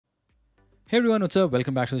Hey everyone, what's up?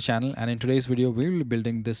 Welcome back to the channel, and in today's video we will be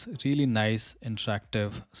building this really nice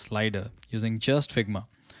interactive slider using just Figma.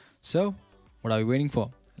 So what are we waiting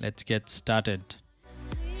for? Let's get started.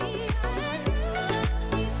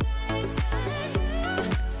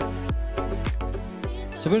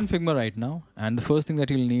 So we're in Figma right now, and the first thing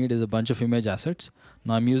that you'll need is a bunch of image assets.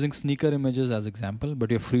 Now I'm using sneaker images as example,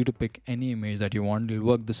 but you're free to pick any image that you want. It'll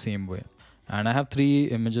work the same way. And I have 3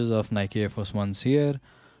 images of Nike Air Force Ones here.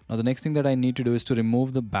 Now the next thing that I need to do is to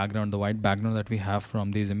remove the background, the white background that we have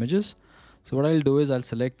from these images. So what I'll do is I'll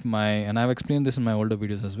select my, and I've explained this in my older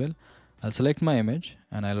videos as well. I'll select my image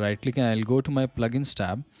and I'll right click and I'll go to my plugins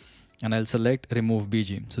tab and I'll select remove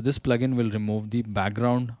BG. So this plugin will remove the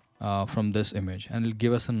background from this image and it'll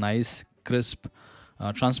give us a nice crisp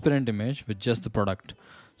transparent image with just the product.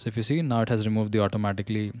 So if you see, now it has removed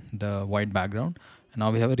automatically the white background, and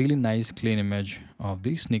now we have a really nice clean image of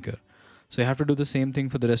the sneaker. So you have to do the same thing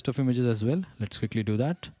for the rest of images as well. Let's quickly do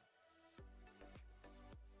that.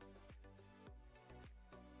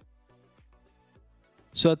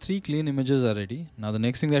 So our 3 clean images are ready. Now the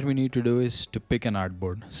next thing that we need to do is to pick an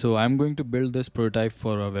artboard. So I'm going to build this prototype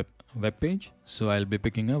for a web page. So I'll be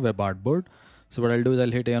picking a web artboard. So what I'll do is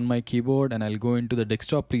I'll hit A on my keyboard and I'll go into the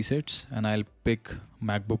desktop presets and I'll pick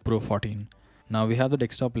MacBook Pro 14. Now we have the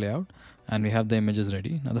desktop layout and we have the images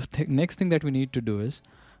ready. Now the next thing that we need to do is,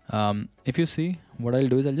 if you see, what I'll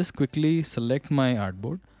do is I'll just quickly select my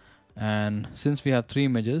artboard, and since we have 3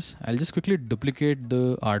 images, I'll just quickly duplicate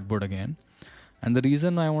the artboard again. And the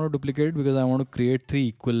reason I want to duplicate it because I want to create 3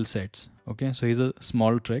 equal sets. Okay, so here's a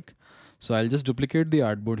small trick. So I'll just duplicate the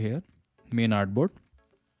artboard here, main artboard.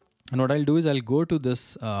 And what I'll do is I'll go to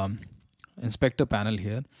this inspector panel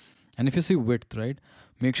here. And if you see width, right,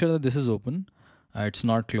 make sure that this is open. It's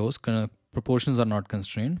not closed, proportions are not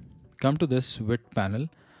constrained. Come to this width panel.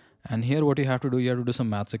 And here what you have to do, you have to do some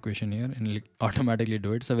maths equation here and it'll automatically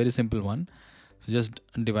do it. It's a very simple one. So just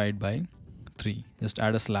divide by 3. Just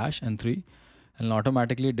add a slash and 3 and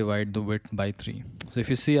automatically divide the width by 3. So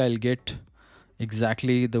if you see, I'll get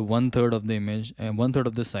exactly the 1/3 of the image, 1/3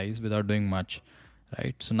 of the size without doing much,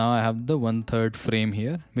 right? So now I have the 1/3 frame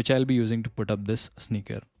here, which I'll be using to put up this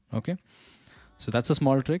sneaker. Okay. So that's a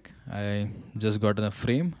small trick. I just got a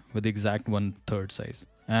frame with the exact 1/3 size.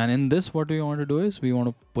 And in this, what we want to do is we want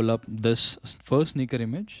to pull up this first sneaker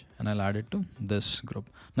image and I'll add it to this group.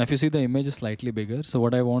 Now, if you see, the image is slightly bigger. So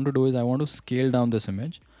what I want to do is I want to scale down this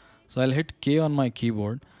image. So I'll hit K on my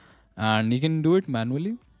keyboard and you can do it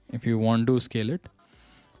manually if you want to scale it.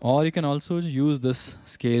 Or you can also use this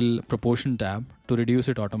scale proportion tab to reduce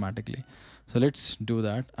it automatically. So let's do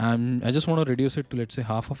that. I just want to reduce it to, let's say,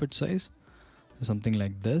 half of its size. Something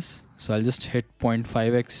like this. So I'll just hit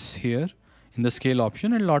 0.5x here in the scale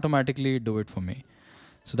option and it'll automatically do it for me.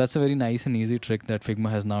 So that's a very nice and easy trick that Figma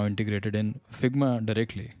has now integrated in Figma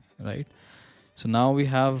directly, right? So now we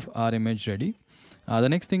have our image ready. The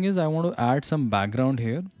next thing is I want to add some background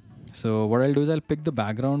here. So what I'll do is I'll pick the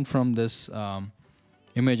background from this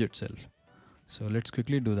image itself. So let's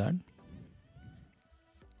quickly do that.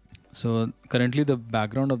 So currently the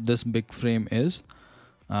background of this big frame is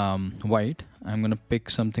white. I'm gonna pick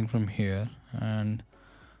something from here and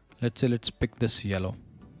let's pick this yellow.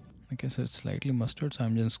 Okay, so it's slightly mustard, so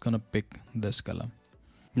I'm just gonna pick this color.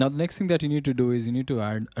 Now the next thing that you need to do is you need to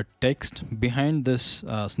add a text behind this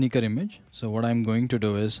sneaker image. So what I'm going to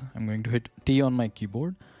do is I'm going to hit T on my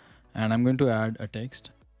keyboard and I'm going to add a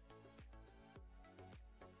text.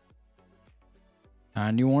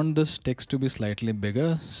 And you want this text to be slightly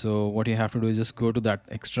bigger. So what you have to do is just go to that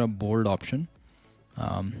extra bold option.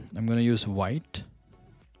 I'm going to use white.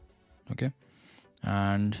 Okay.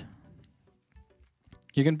 And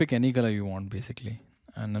you can pick any color you want basically.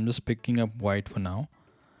 And I'm just picking up white for now.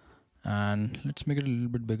 And let's make it a little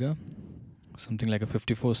bit bigger. Something like a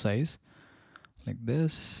 54 size. Like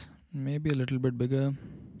this. Maybe a little bit bigger.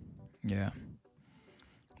 Yeah.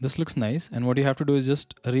 This looks nice. And what you have to do is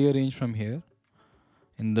just rearrange from here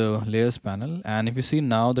in the layers panel. And if you see,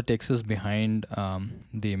 now the text is behind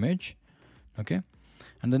the image. Okay.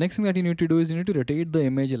 And the next thing that you need to do is you need to rotate the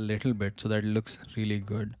image a little bit so that it looks really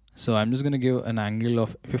good. So I'm just going to give an angle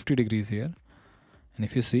of 50 degrees here. And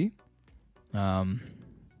if you see,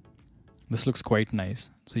 this looks quite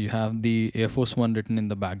nice. So you have the Air Force One written in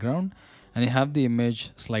the background and you have the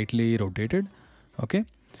image slightly rotated. Okay.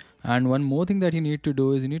 And one more thing that you need to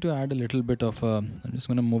do is you need to add a little bit of I'm just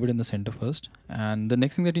going to move it in the center first. And the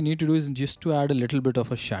next thing that you need to do is just to add a little bit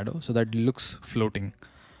of a shadow so that it looks floating.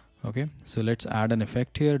 Okay, so let's add an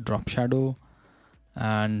effect here, drop shadow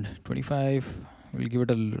and 25. We'll give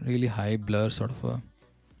it a really high blur sort of a,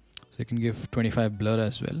 so you can give 25 blur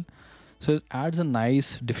as well. So it adds a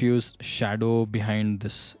nice diffuse shadow behind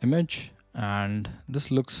this image, and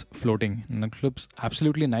this looks floating and it looks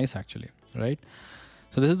absolutely nice actually, right?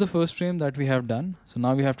 So this is the first frame that we have done. So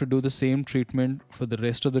now we have to do the same treatment for the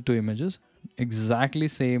rest of the two images, exactly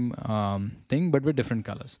same thing but with different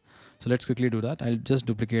colors. So let's quickly do that. I'll just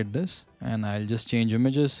duplicate this and I'll just change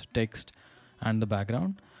images, text and the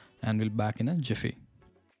background, and we'll back in a jiffy.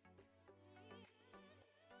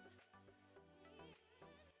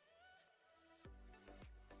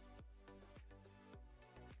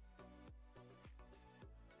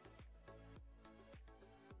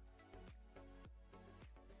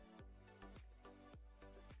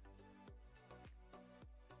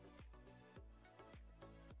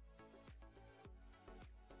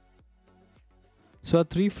 So our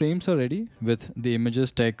three frames are ready with the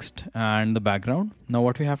images, text and the background. Now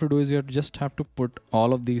what we have to do is we just have to put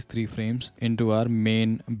all of these three frames into our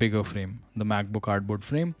main bigger frame, the MacBook artboard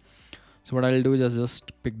frame. So what I'll do is I'll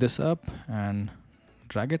just pick this up and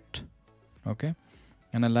drag it, okay,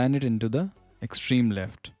 and align it into the extreme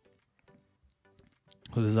left.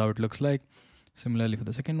 So this is how it looks like. Similarly for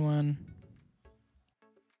the second one.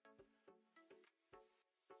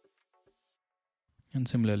 And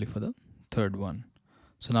similarly for the third one.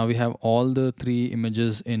 So now we have all the three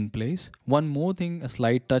images in place. One more thing, a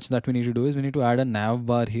slight touch that we need to do is we need to add a nav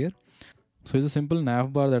bar here. So it's a simple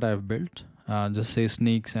nav bar that I've built. Just say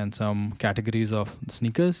sneaks and some categories of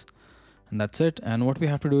sneakers, and that's it. And what we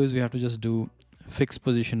have to do is we have to just do fixed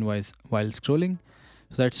position wise while scrolling.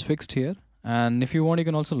 So that's fixed here. And if you want, you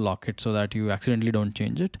can also lock it so that you accidentally don't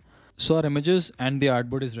change it. So our images and the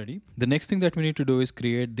artboard is ready. The next thing that we need to do is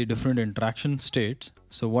create the different interaction states.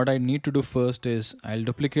 So what I need to do first is I'll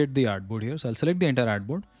duplicate the artboard here. So I'll select the entire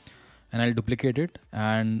artboard and I'll duplicate it.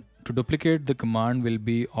 And to duplicate, the command will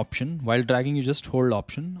be Option. While dragging, you just hold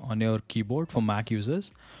Option on your keyboard for Mac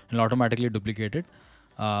users and automatically duplicate it.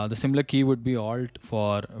 The similar key would be Alt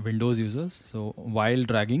for Windows users. So while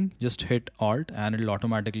dragging, just hit Alt and it'll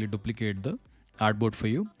automatically duplicate the artboard for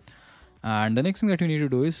you. And the next thing that you need to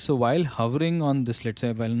do is, so while hovering on this, let's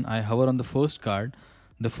say when I hover on the first card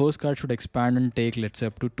should expand and take, let's say,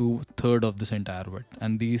 up to 2/3 of this entire width.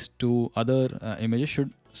 And these two other images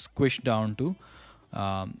should squish down to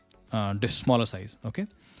this smaller size, okay?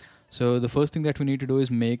 So the first thing that we need to do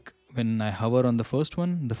is make, when I hover on the first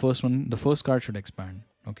card should expand,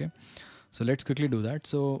 okay? So let's quickly do that.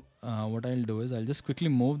 So what I'll do is I'll just quickly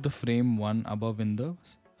move the frame one above in the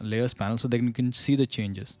layers panel so that you can see the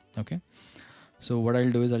changes, okay? So what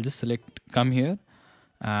I'll do is I'll just select, come here,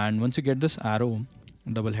 and once you get this arrow,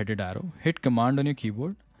 double-headed arrow, hit Command on your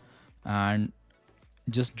keyboard and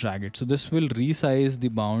just drag it. So this will resize the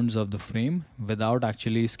bounds of the frame without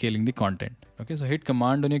actually scaling the content, okay? So hit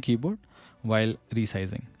Command on your keyboard while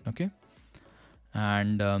resizing, okay?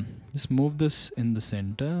 And just move this in the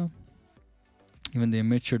center. Even the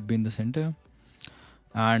image should be in the center.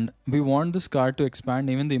 And we want this card to expand,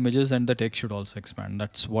 even the images and the text should also expand.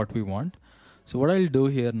 That's what we want. So what I'll do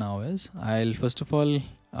here now is I'll first of all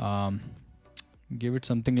give it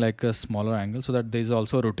something like a smaller angle so that there's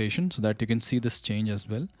also a rotation so that you can see this change as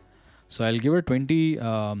well. So I'll give it 20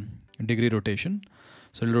 degree rotation.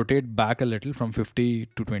 So it'll rotate back a little from 50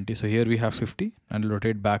 to 20. So here we have 50 and it'll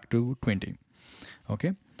rotate back to 20.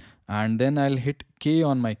 Okay. And then I'll hit K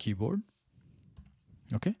on my keyboard.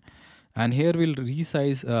 Okay. And here we'll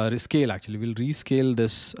resize, we'll rescale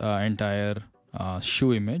this entire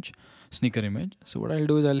shoe image, sneaker image. So what I'll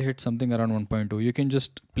do is I'll hit something around 1.2. You can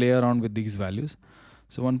just play around with these values.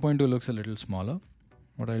 So 1.2 looks a little smaller.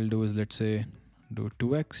 What I'll do is, let's say, do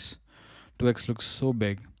 2x. 2x looks so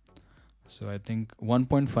big. So I think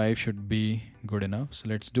 1.5 should be good enough. So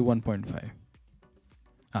let's do 1.5.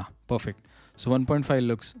 Perfect. So 1.5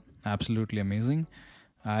 looks absolutely amazing.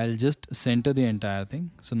 I'll just center the entire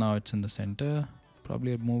thing. So now it's in the center.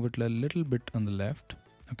 Probably I'll move it a little bit on the left.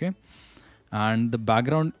 Okay. And the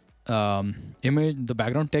background image, the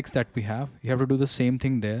background text that we have, you have to do the same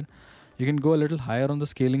thing there. You can go a little higher on the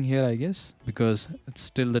scaling here, I guess, because it's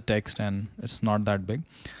still the text and it's not that big.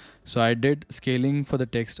 So I did scaling for the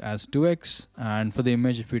text as 2x, and for the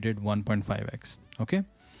image, if we did 1.5x. Okay.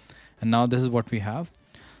 And now this is what we have.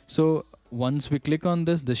 So once we click on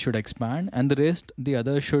this, this should expand, and the rest, the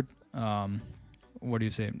other should,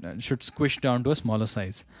 should squish down to a smaller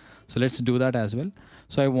size. So let's do that as well.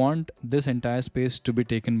 So I want this entire space to be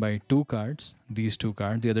taken by two cards, these two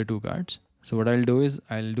cards, the other two cards. So what I'll do is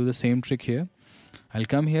I'll do the same trick here. I'll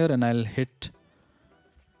come here and I'll hit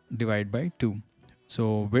divide by 2.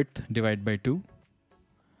 So width divide by 2.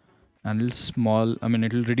 And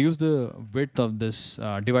it'll reduce the width of this,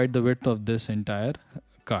 divide the width of this entire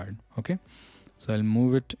card. Okay. So I'll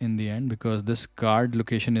move it in the end because this card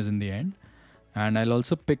location is in the end. And I'll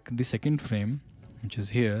also pick the second frame, which is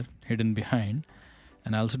here, hidden behind.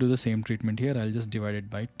 And I'll also do the same treatment here. I'll just divide it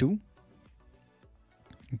by 2.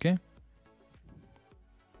 Okay.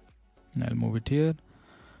 And I'll move it here.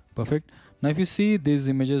 Perfect. Now if you see, these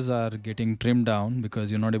images are getting trimmed down because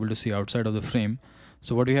you're not able to see outside of the frame.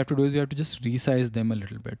 So what we have to do is we have to just resize them a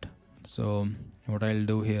little bit. So what I'll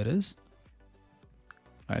do here is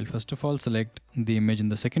I'll first of all select the image in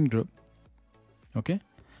the second group. Okay.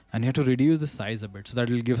 And you have to reduce the size a bit, so that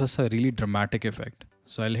will give us a really dramatic effect.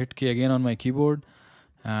 So I'll hit K again on my keyboard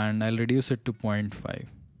and I'll reduce it to 0.5.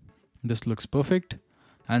 This looks perfect.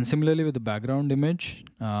 And similarly with the background image,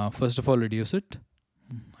 first of all reduce it.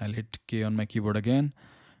 I'll hit K on my keyboard again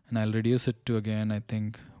and I'll reduce it to, again, I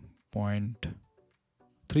think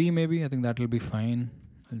 0.3 maybe. I think that will be fine.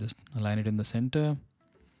 I'll just align it in the center.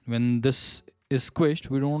 When this is squished,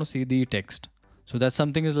 we don't want to see the text. So that's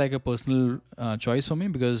something is like a personal choice for me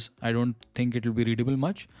because I don't think it will be readable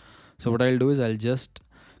much. So what I'll do is I'll just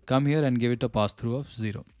come here and give it a pass through of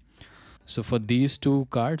 0. So for these two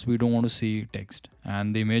cards, we don't want to see text,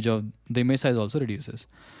 and the image size also reduces.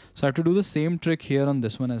 So I have to do the same trick here on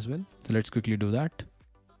this one as well. So let's quickly do that.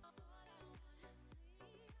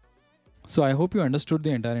 So I hope you understood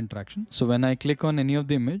the entire interaction. So when I click on any of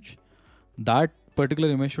the image, that particular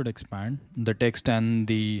image should expand. The text and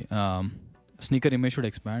the sneaker image should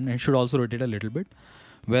expand, and it should also rotate a little bit.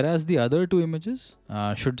 Whereas the other two images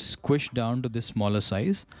should squish down to this smaller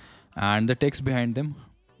size, and the text behind them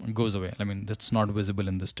goes away. I mean, that's not visible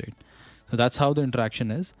in this state. So that's how the interaction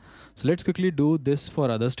is. So let's quickly do this for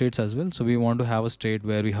other states as well. So we want to have a state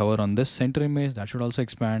where we hover on this center image, that should also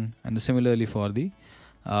expand, and similarly for the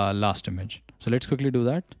last image. So let's quickly do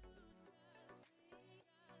that.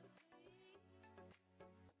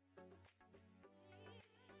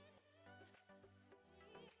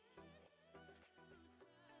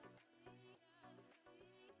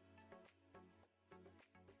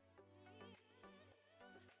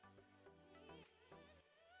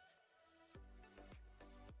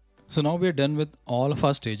 So now we're done with all of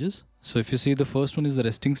our stages. So if you see, the first one is the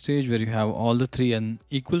resting stage where you have all the 3 and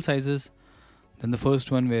equal sizes. Then the first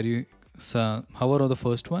one where you hover on the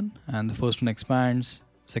first one and the first one expands,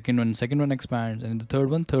 second one expands, and the third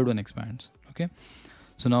one expands. Okay.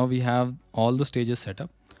 So now we have all the stages set up.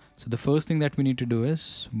 So the first thing that we need to do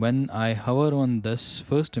is when I hover on this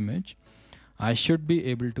first image, I should be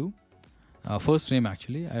able to, first frame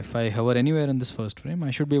actually, if I hover anywhere in this first frame,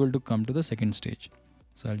 I should be able to come to the second stage.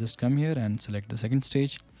 So I'll just come here and select the second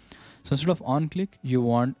stage. So instead of on click, you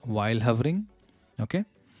want while hovering, okay?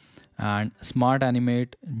 And smart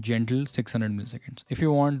animate gentle 600 milliseconds. If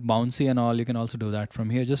you want bouncy and all, you can also do that from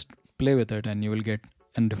here. Just play with it and you will get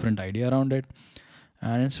a different idea around it.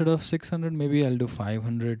 And instead of 600, maybe I'll do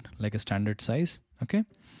 500, like a standard size, okay?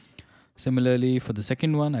 Similarly for the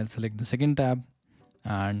second one, I'll select the second tab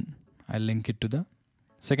and I'll link it to the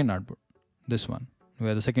second artboard, this one,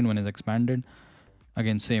 where the second one is expanded.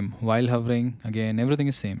 Again, same, while hovering, again, everything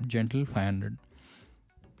is same, gentle 500.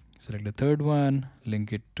 Select the third one,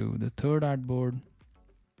 link it to the third artboard.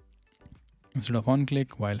 Instead of on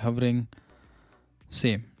click, while hovering,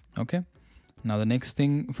 same, okay? Now the next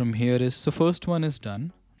thing from here is, so first one is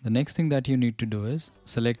done. The next thing that you need to do is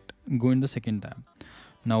select, go in the second tab.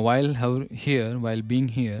 Now while being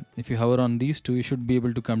here, if you hover on these two, you should be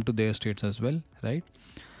able to come to their states as well, right?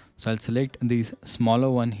 So I'll select these smaller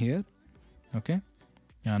one here, okay?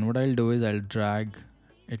 And what I'll do is I'll drag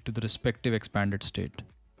it to the respective expanded state,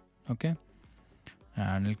 okay?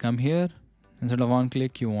 And I'll come here, instead of on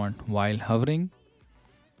click, you want while hovering,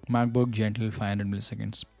 MacBook gentle 500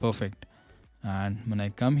 milliseconds, perfect. And when I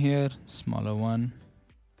come here, smaller one,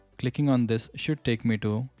 clicking on this should take me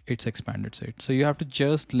to its expanded state. So you have to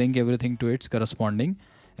just link everything to its corresponding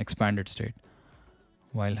expanded state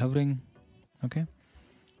while hovering, okay?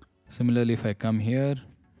 Similarly, if I come here,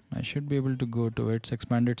 I should be able to go to its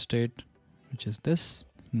expanded state, which is this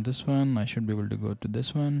one. I should be able to go to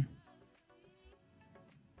this one.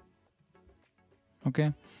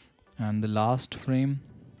 Okay. And the last frame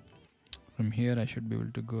from here, I should be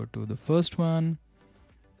able to go to the first one.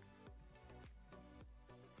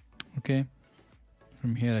 Okay.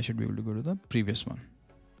 From here, I should be able to go to the previous one.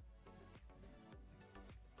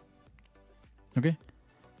 Okay.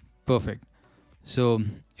 Perfect. So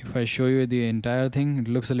if I show you the entire thing, it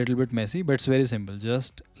looks a little bit messy, but it's very simple.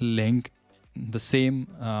 Just link the same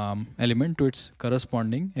element to its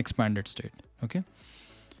corresponding expanded state. Okay.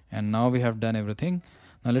 And now we have done everything.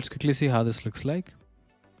 Now let's quickly see how this looks like.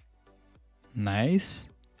 Nice.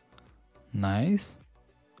 Nice.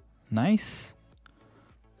 Nice.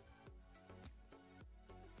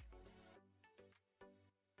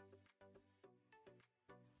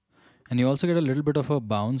 And you also get a little bit of a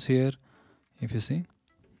bounce here. If you see,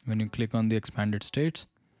 when you click on the expanded states,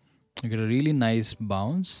 you get a really nice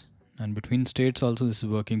bounce, and between states also this is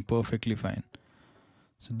working perfectly fine.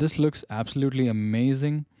 So this looks absolutely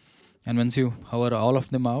amazing. And once you hover all of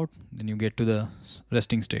them out, then you get to the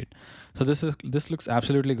resting state. So this looks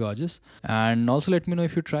absolutely gorgeous. And also let me know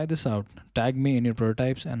if you try this out. Tag me in your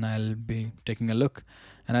prototypes and I'll be taking a look.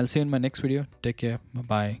 And I'll see you in my next video. Take care. Bye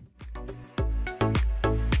bye.